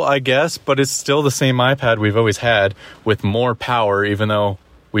cool, I guess, but it's still the same iPad we've always had with more power, even though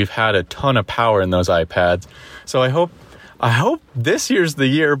we've had a ton of power in those iPads. So I hope this year's the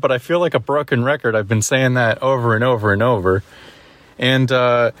year, but I feel like a broken record. I've been saying that over and over and over. And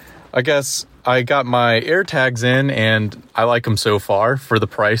I guess I got my AirTags in, and I like them so far. For the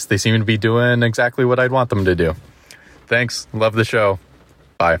price, they seem to be doing exactly what I'd want them to do. Thanks. Love the show.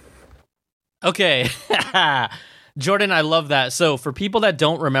 Bye. Okay. Jordan, I love that. So for people that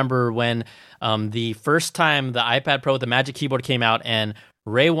don't remember when the first time the iPad Pro with the Magic Keyboard came out and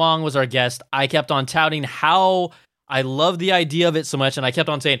Ray Wong was our guest, I kept on touting how I love the idea of it so much, and I kept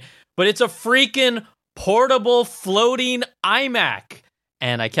on saying, but it's a freaking portable floating iMac.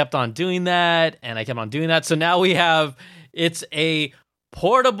 And I kept on doing that, and I kept on doing that. So now it's a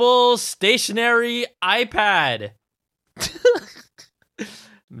portable stationary iPad.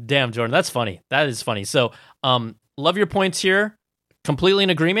 Damn, Jordan, that's funny. That is funny. So, love your points here. Completely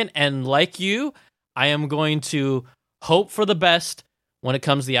in agreement. And like you, I am going to hope for the best when it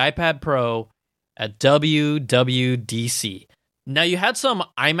comes to the iPad Pro at WWDC. Now, you had some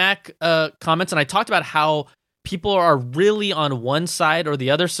iMac comments, and I talked about how people are really on one side or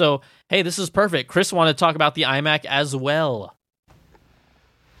the other. So, hey, this is perfect. Chris wanted to talk about the iMac as well.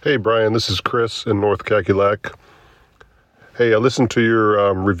 Hey, Brian, this is Chris in North Cackalack. Hey, I listened to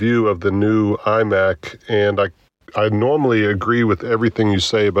your review of the new iMac, and I normally agree with everything you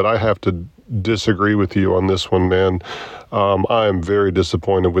say, but I have to disagree with you on this one, man. I am very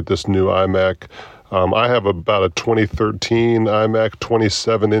disappointed with this new iMac. I have about a 2013 iMac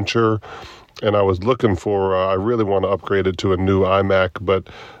 27-incher, and I was looking for, I really want to upgrade it to a new iMac, but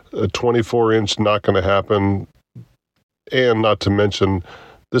a 24-inch not going to happen. And not to mention,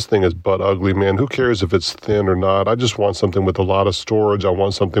 this thing is butt ugly, man. Who cares if it's thin or not? I just want something with a lot of storage. I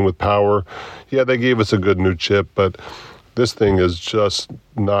want something with power. Yeah, they gave us a good new chip, but this thing is just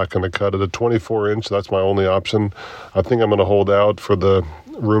not going to cut it. A 24-inch, that's my only option. I think I'm going to hold out for the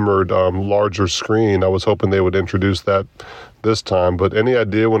rumored larger screen. I was hoping they would introduce that this time, but any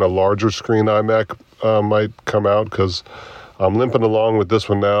idea when a larger screen iMac might come out? Because I'm limping along with this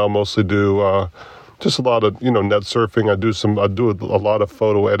one now. Mostly do just a lot of net surfing. I do a lot of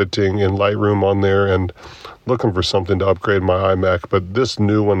photo editing in Lightroom on there, and looking for something to upgrade my iMac. But this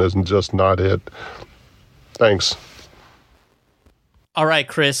new one is just not it. Thanks. All right,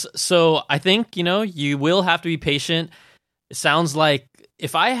 Chris. So I think you will have to be patient. It sounds like,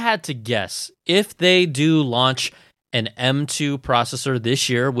 if I had to guess, if they do launch an M2 processor this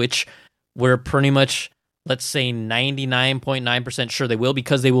year, which we're pretty much, let's say 99.9% sure they will,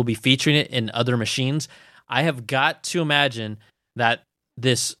 because they will be featuring it in other machines, I have got to imagine that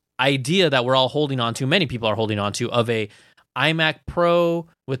this idea that we're all holding on to, many people are holding on to, of a iMac Pro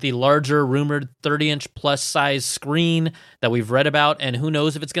with the larger rumored 30-inch plus size screen that we've read about, and who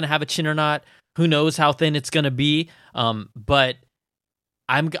knows if it's going to have a chin or not, who knows how thin it's going to be, but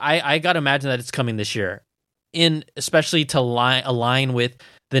I got to imagine that it's coming this year, especially to align with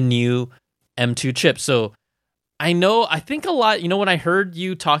the new M2 chip. So I think a lot, when I heard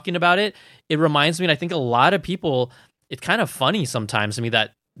you talking about it, it reminds me, and I think a lot of people, it's kind of funny sometimes to me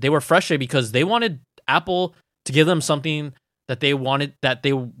that they were frustrated because they wanted Apple to give them something that they wanted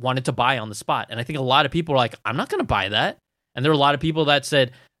to buy on the spot. And I think a lot of people are like, I'm not going to buy that. And there were a lot of people that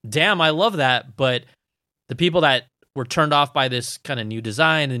said, damn, I love that. But the people that were turned off by this kind of new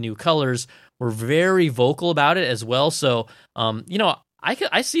design and new colors were very vocal about it as well. So,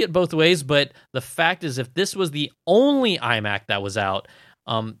 I see it both ways, but the fact is, if this was the only iMac that was out,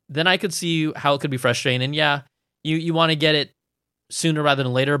 then I could see how it could be frustrating. And yeah, you want to get it sooner rather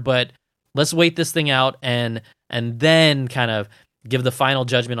than later, but let's wait this thing out and then kind of give the final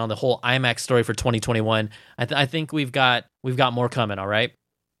judgment on the whole iMac story for 2021. I think we've got more coming. All right.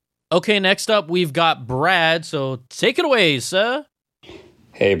 Okay, next up we've got Brad. So take it away, sir.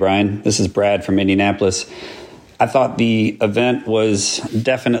 Hey, Brian. This is Brad from Indianapolis. I thought the event was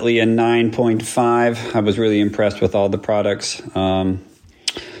definitely a 9.5. I was really impressed with all the products.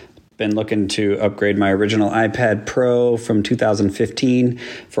 Been looking to upgrade my original iPad Pro from 2015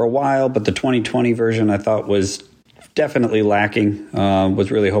 for a while, but the 2020 version I thought was definitely lacking.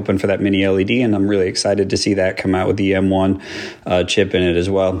 Was really hoping for that mini LED, and I'm really excited to see that come out with the M1 chip in it as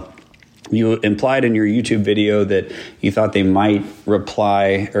well. You implied in your YouTube video that you thought they might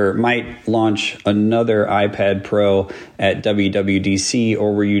might launch another iPad Pro at WWDC,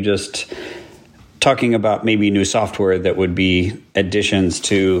 or were you just talking about maybe new software that would be additions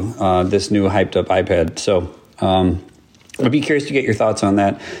to this new hyped up iPad? So I'd be curious to get your thoughts on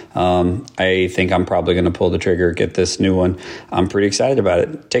that. I think I'm probably going to pull the trigger, get this new one. I'm pretty excited about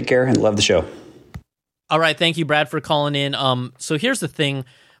it. Take care and love the show. All right. Thank you, Brad, for calling in. So here's the thing.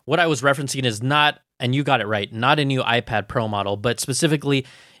 What I was referencing is not, and you got it right, not a new iPad Pro model, but specifically,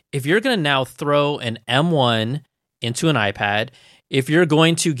 if you're going to now throw an M1 into an iPad, if you're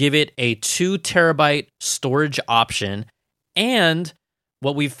going to give it a 2 terabyte storage option, and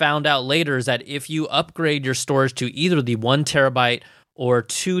what we've found out later is that if you upgrade your storage to either the 1 terabyte or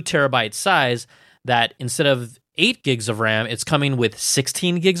 2 terabyte size, that instead of 8 gigs of RAM, it's coming with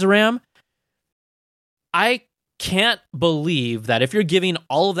 16 gigs of RAM. I can't believe that if you're giving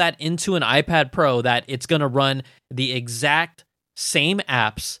all of that into an iPad Pro, that it's going to run the exact same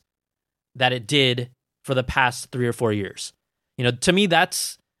apps that it did for the past 3 or 4 years. You know, to me,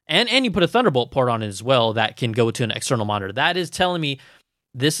 that's, and you put a Thunderbolt port on it as well that can go to an external monitor. That is telling me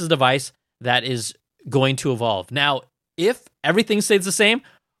this is a device that is going to evolve. Now, if everything stays the same,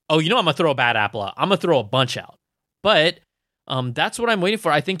 I'm going to throw a bad apple out. I'm going to throw a bunch out. But that's what I'm waiting for.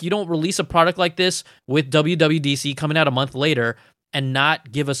 I think you don't release a product like this with WWDC coming out a month later and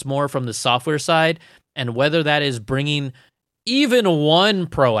not give us more from the software side. And whether that is bringing even one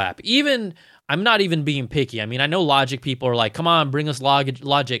Pro app, I'm not even being picky. I mean, I know Logic people are like, come on, bring us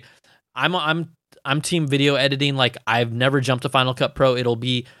Logic. I'm team video editing. Like, I've never jumped to Final Cut Pro. It'll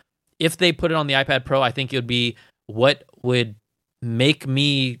be, if they put it on the iPad Pro, I think it would be what would make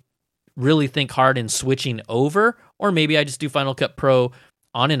me really think hard in switching over. Or maybe I just do Final Cut Pro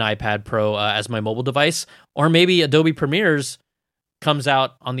on an iPad Pro as my mobile device. Or maybe Adobe Premieres comes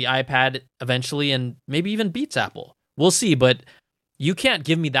out on the iPad eventually and maybe even beats Apple. We'll see, but you can't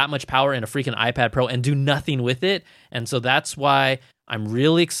give me that much power in a freaking iPad Pro and do nothing with it. And so that's why I'm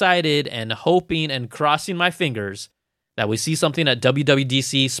really excited and hoping and crossing my fingers that we see something at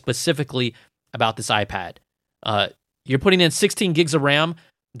WWDC specifically about this iPad. You're putting in 16 gigs of RAM.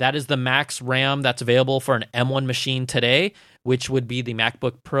 That is the max RAM that's available for an M1 machine today, which would be the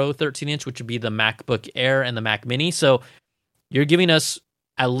MacBook Pro 13-inch, which would be the MacBook Air and the Mac Mini. So you're giving us,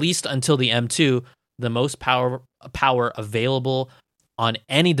 at least until the M2, the most power available on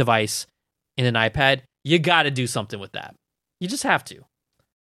any device in an iPad. You got to do something with that. You just have to.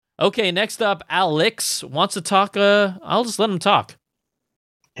 Okay, next up, Alex wants to talk. I'll just let him talk.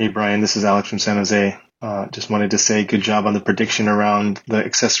 Hey, Brian, this is Alex from San Jose. Just wanted to say good job on the prediction around the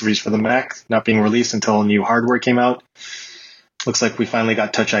accessories for the Mac not being released until new hardware came out. Looks like we finally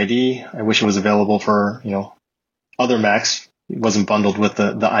got Touch ID. I wish it was available for, other Macs. It wasn't bundled with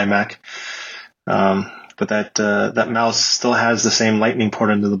the iMac. But that mouse still has the same lightning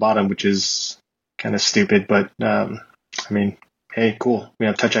port into the bottom, which is kind of stupid. But, hey, cool. We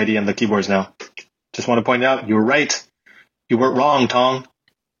have Touch ID on the keyboards now. Just want to point out, you were right. You weren't wrong, Tong.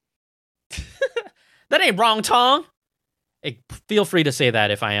 That ain't wrong, Tong. Hey, feel free to say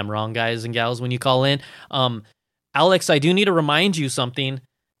that if I am wrong, guys and gals, when you call in. Alex, I do need to remind you something.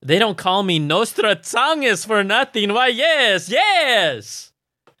 They don't call me Nostradamus for nothing. Why, yes.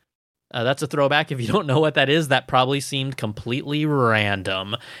 That's a throwback. If you don't know what that is, that probably seemed completely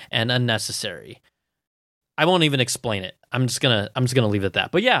random and unnecessary. I won't even explain it. I'm just gonna leave it at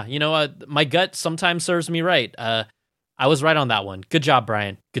that. But yeah, my gut sometimes serves me right. I was right on that one. Good job,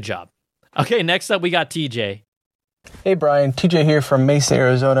 Brian. Good job. Okay, next up we got TJ. Hey Brian, TJ here from Mesa,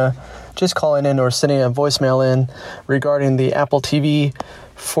 Arizona. Just calling in or sending a voicemail in regarding the Apple TV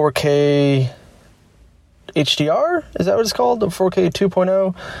 4K HDR? Is that what it's called? The 4K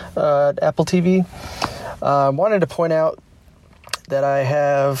 2.0 Apple TV. Wanted to point out that I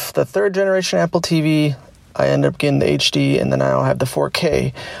have the 3rd generation Apple TV. I ended up getting the HD, and then I now have the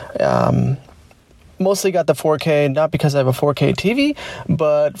 4K. Mostly got the 4K, not because I have a 4K TV,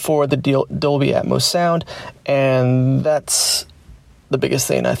 but for the Dolby Atmos sound, and that's the biggest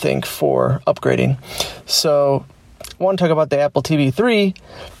thing, I think, for upgrading. So, I want to talk about the Apple TV 3.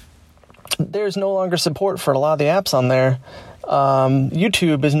 There's no longer support for a lot of the apps on there.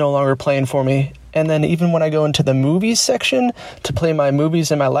 YouTube is no longer playing for me, and then even when I go into the movies section to play my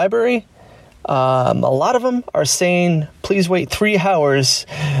movies in my library, a lot of them are saying, please wait 3 hours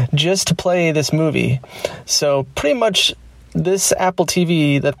just to play this movie. So pretty much this Apple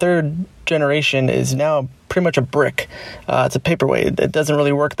TV, the 3rd generation, is now pretty much a brick. It's a paperweight. It doesn't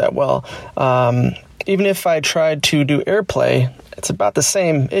really work that well. Even if I tried to do AirPlay, it's about the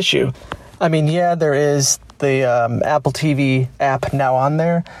same issue. I mean, yeah, there is the Apple TV app now on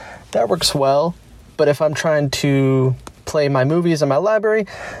there. that works well. But if I'm trying to play my movies in my library,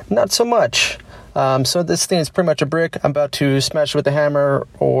 not so much. So this thing is pretty much a brick. I'm about to smash it with a hammer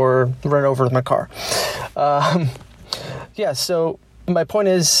or run it over with my car. So my point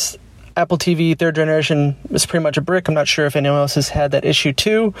is, Apple TV 3rd generation is pretty much a brick. I'm not sure if anyone else has had that issue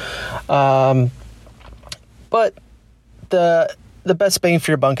too. But the best bang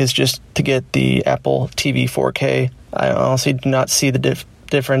for your buck is just to get the Apple TV 4K. I honestly do not see the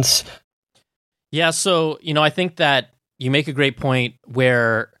difference. Yeah, so, I think that you make a great point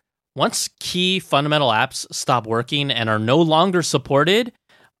where once key fundamental apps stop working and are no longer supported,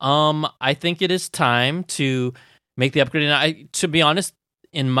 I think it is time to make the upgrade. And to be honest,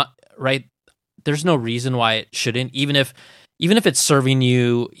 there's no reason why it shouldn't, even if it's serving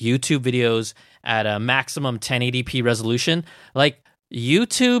you YouTube videos at a maximum 1080p resolution, like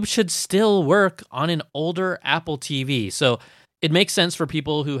YouTube should still work on an older Apple TV. So it makes sense for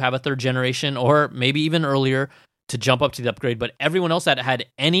people who have a 3rd generation or maybe even earlier to jump up to the upgrade. But everyone else that had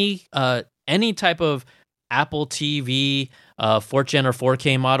any type of Apple TV 4th gen or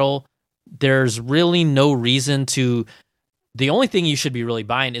 4K model, there's really no reason to. The only thing you should be really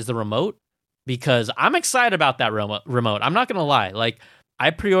buying is the remote, because I'm excited about that remote. I'm not going to lie. Like,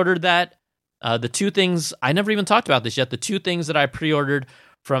 I pre-ordered that. The 2 things, I never even talked about this yet. The 2 things that I pre-ordered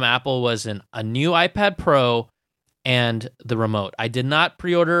from Apple was a new iPad Pro and the remote. I did not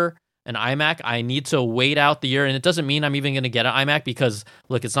pre-order an iMac. I need to wait out the year, and it doesn't mean I'm even going to get an iMac because,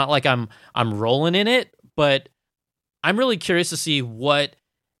 look, it's not like I'm rolling in it, but I'm really curious to see what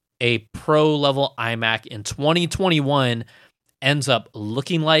a pro-level iMac in 2021 ends up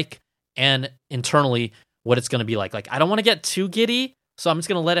looking like, and internally what it's going to be like. Like, I don't want to get too giddy, so I'm just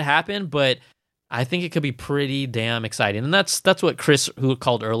going to let it happen, but I think it could be pretty damn exciting. And that's what Chris, who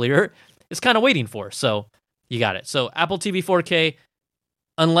called earlier, is kind of waiting for. So you got it. So Apple TV 4K,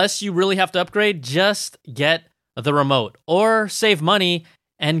 unless you really have to upgrade, just get the remote or save money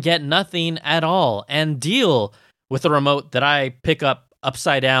and get nothing at all and deal with the remote that I pick up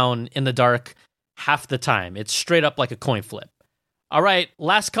upside down in the dark half the time. It's straight up like a coin flip. All right,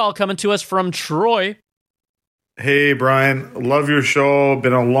 last call coming to us from Troy. Hey, Brian. Love your show.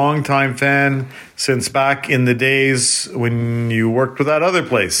 Been a long time fan since back in the days when you worked with that other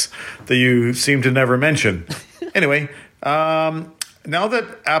place that you seem to never mention. Anyway, now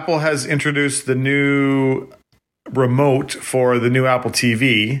that Apple has introduced the new remote for the new Apple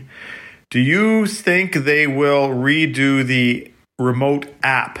TV, do you think they will redo the remote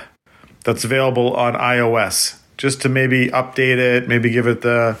app that's available on iOS just to maybe update it, maybe give it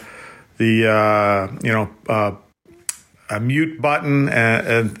a mute button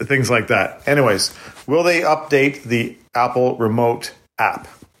and things like that? Anyways, will they update the Apple remote app?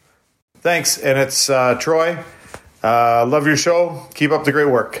 Thanks. And it's Troy. Love your show. Keep up the great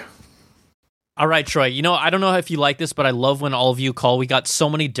work. All right, Troy. I don't know if you like this, but I love when all of you call. We got so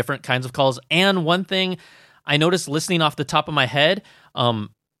many different kinds of calls. And one thing I noticed listening off the top of my head,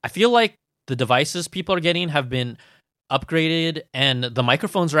 I feel like the devices people are getting have been upgraded and the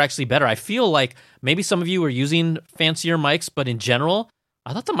microphones are actually better. I feel like maybe some of you were using fancier mics, but in general,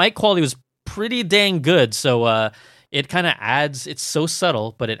 I thought the mic quality was pretty dang good. So it kind of adds, it's so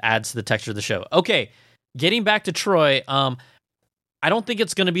subtle, but it adds to the texture of the show. Okay, getting back to Troy, I don't think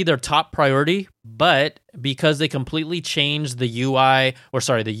it's going to be their top priority, but because they completely changed the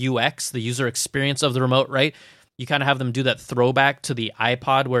UX, the user experience of the remote, right? You kind of have them do that throwback to the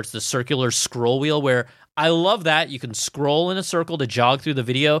iPod where it's the circular scroll wheel, where I love that. You can scroll in a circle to jog through the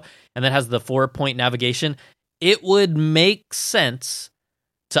video, and that has the 4-point navigation. It would make sense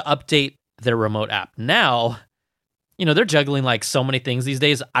to update their remote app. Now, they're juggling like so many things these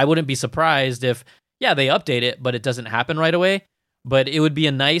days. I wouldn't be surprised if, they update it, but it doesn't happen right away. But it would be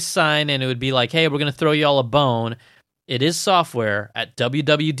a nice sign, and it would be like, hey, we're going to throw you all a bone. It is software at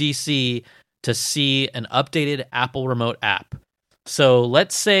WWDC to see an updated Apple remote app. So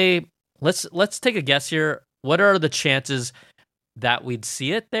let's say, let's take a guess here. What are the chances that we'd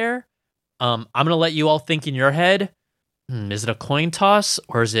see it there? I'm going to let you all think in your head. Is it a coin toss,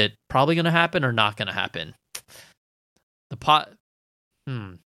 or is it probably going to happen or not going to happen? I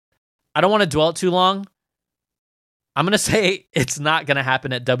don't want to dwell too long. I'm going to say it's not going to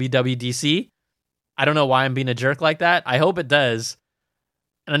happen at WWDC. I don't know why I'm being a jerk like that. I hope it does.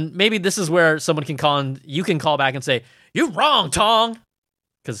 And maybe this is where someone can call and you can call back and say, "You're wrong, Tong."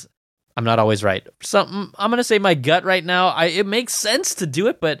 Because I'm not always right. I'm going to say my gut right now. It makes sense to do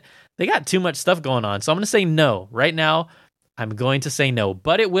it, but they got too much stuff going on. So I'm going to say no. Right now, I'm going to say no.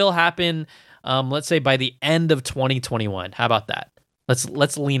 But it will happen, let's say, by the end of 2021. How about that?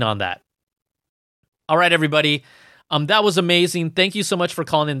 Let's lean on that. All right, everybody. That was amazing. Thank you so much for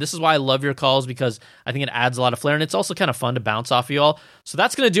calling in. This is why I love your calls, because I think it adds a lot of flair, and it's also kind of fun to bounce off of you all. So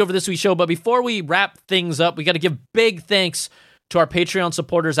that's going to do it for this week's show. But before we wrap things up, we got to give big thanks to our Patreon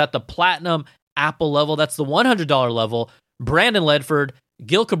supporters at the Platinum Apple level. That's the $100 level. Brandon Ledford,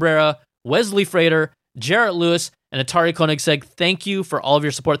 Gil Cabrera, Wesley Frater, Jarrett Lewis, and Atari Koenigsegg. Thank you for all of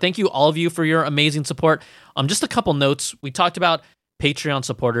your support. Thank you, all of you, for your amazing support. Just a couple notes. We talked about Patreon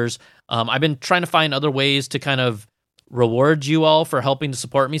supporters. I've been trying to find other ways to kind of reward you all for helping to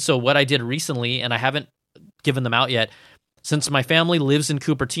support me. So what I did recently, and I haven't given them out yet, since my family lives in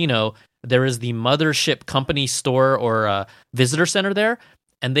Cupertino, there is the Mothership Company store or visitor center there,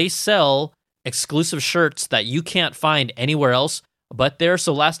 and they sell exclusive shirts that you can't find anywhere else but there.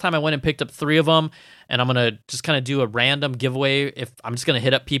 So last time I went and picked up 3 of them, and I'm going to just kind of do a random giveaway. If I'm just going to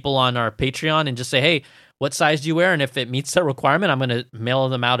hit up people on our Patreon and just say, hey, what size do you wear? And if it meets that requirement, I'm going to mail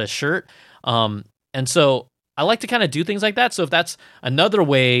them out a shirt. And so I like to kind of do things like that. So if that's another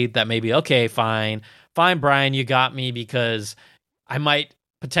way that maybe, okay, fine, Brian, you got me, because I might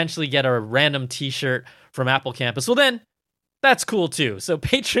potentially get a random t-shirt from Apple Campus. Well, then that's cool too. So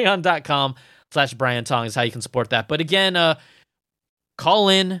patreon.com/Brian Tong is how you can support that. But again, call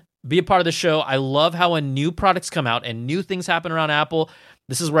in, be a part of the show. I love how when new products come out and new things happen around Apple,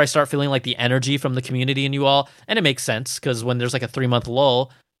 this is where I start feeling like the energy from the community and you all. And it makes sense, because when there's like a 3-month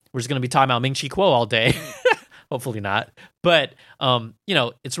lull, we're just going to be talking about Ming Chi Kuo all day. Hopefully not. But,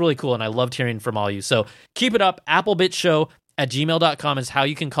 it's really cool, and I loved hearing from all you. So keep it up. applebitshow@gmail.com is how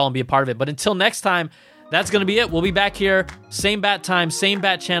you can call and be a part of it. But until next time, that's going to be it. We'll be back here, same bat time, same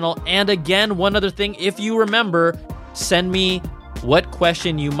bat channel. And again, one other thing, if you remember, send me what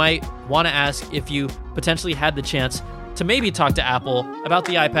question you might want to ask if you potentially had the chance to maybe talk to Apple about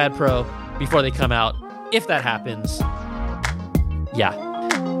the iPad Pro before they come out. If that happens, yeah,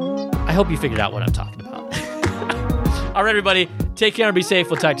 I hope you figured out what I'm talking about. All right, everybody, take care and be safe.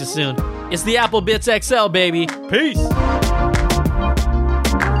 We'll talk to you soon. It's the Apple Bits XL, baby. Peace.